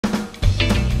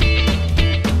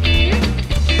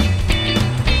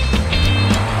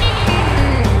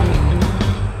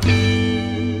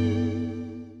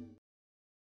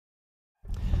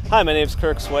Hi, my name is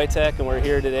Kirk Swiatek, and we're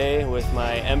here today with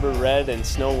my Ember Red and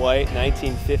Snow White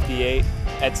 1958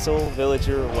 Edsel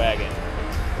Villager wagon.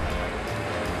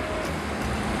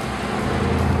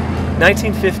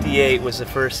 1958 was the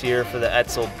first year for the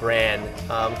Edsel brand.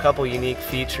 A couple unique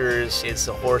features is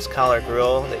the horse collar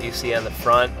grille that you see on the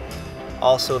front.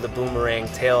 Also, the boomerang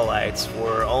taillights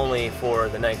were only for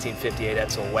the 1958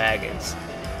 Edsel wagons.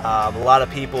 A lot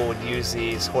of people would use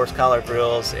these horse collar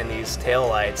grills and these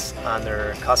taillights on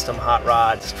their custom hot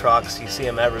rods, trucks. You see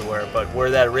them everywhere, but where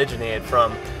that originated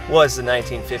from was the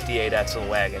 1958 Edsel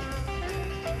wagon.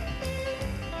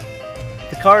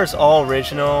 The car is all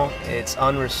original, it's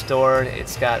unrestored,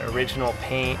 it's got original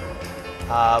paint.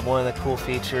 One of the cool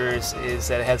features is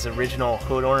that it has original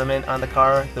hood ornament on the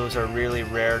car. Those are really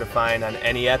rare to find on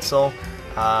any Edsel.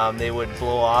 They would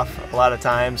blow off a lot of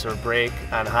times or break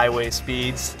on highway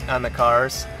speeds on the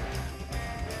cars.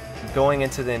 Going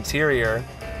into the interior,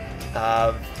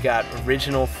 got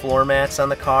original floor mats on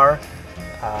the car,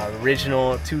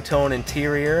 original two-tone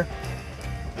interior.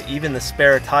 Even the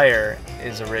spare tire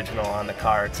is original on the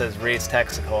car. It says Race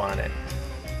Texaco on it.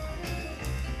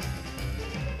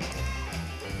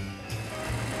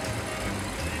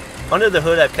 Under the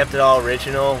hood, I've kept it all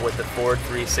original with the Ford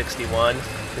 361.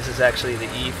 This is actually the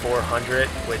E400,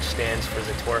 which stands for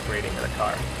the torque rating of the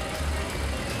car.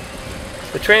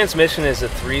 The transmission is a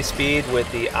 3-speed with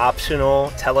the optional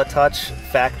Teletouch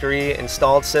factory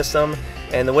installed system.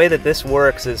 And the way that this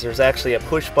works is there's actually a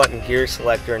push-button gear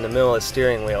selector in the middle of the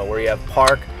steering wheel where you have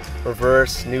park,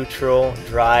 reverse, neutral,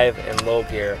 drive, and low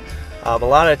gear. A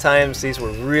lot of times these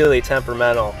were really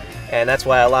temperamental, and that's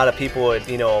why a lot of people would,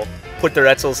 put their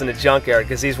Edsels in the junkyard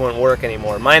because these wouldn't work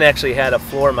anymore. Mine actually had a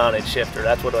floor-mounted shifter.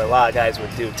 That's what a lot of guys would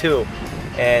do too.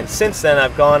 And since then,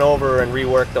 I've gone over and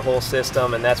reworked the whole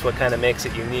system, and that's what kind of makes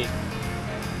it unique.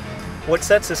 What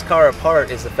sets this car apart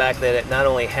is the fact that it not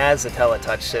only has the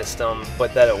Teletouch system,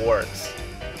 but that it works.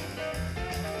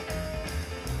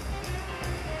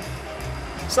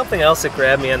 Something else that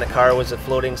grabbed me on the car was the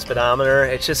floating speedometer.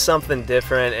 It's just something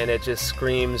different, and it just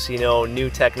screams, new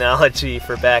technology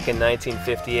for back in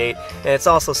 1958. And it's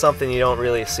also something you don't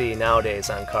really see nowadays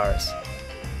on cars.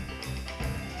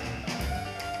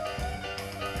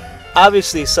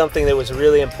 Obviously, something that was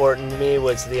really important to me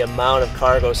was the amount of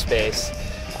cargo space.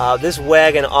 This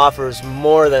wagon offers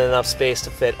more than enough space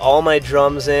to fit all my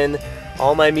drums in,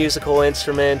 all my musical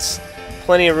instruments,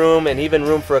 plenty of room, and even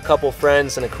room for a couple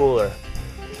friends and a cooler.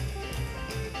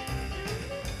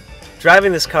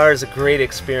 Driving this car is a great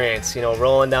experience,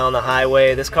 rolling down the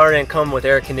highway. This car didn't come with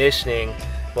air conditioning,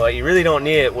 but you really don't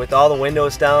need it. With all the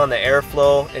windows down, the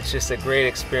airflow, it's just a great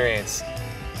experience.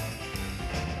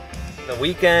 The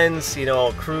weekends,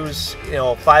 cruise,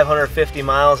 550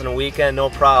 miles in a weekend,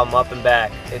 no problem, up and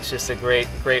back. It's just a great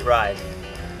ride.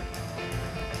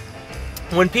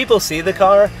 When people see the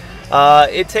car,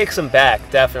 it takes them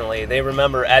back, definitely. They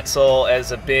remember Edsel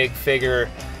as a big figure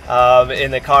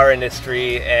in the car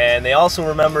industry, and they also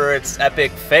remember its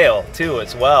epic fail too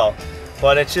as well.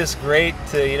 But it's just great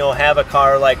to have a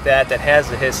car like that has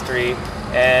a history,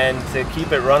 and to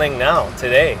keep it running now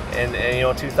today in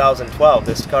 2012.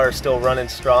 This car is still running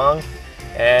strong,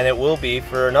 and it will be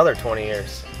for another 20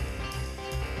 years.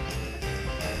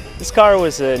 This car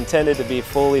was intended to be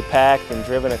fully packed and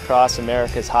driven across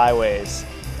America's highways,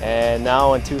 and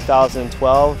now in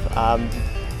 2012 I'm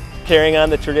carrying on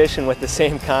the tradition with the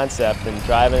same concept and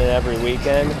driving it every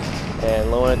weekend and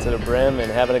loading it to the brim and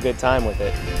having a good time with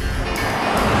it.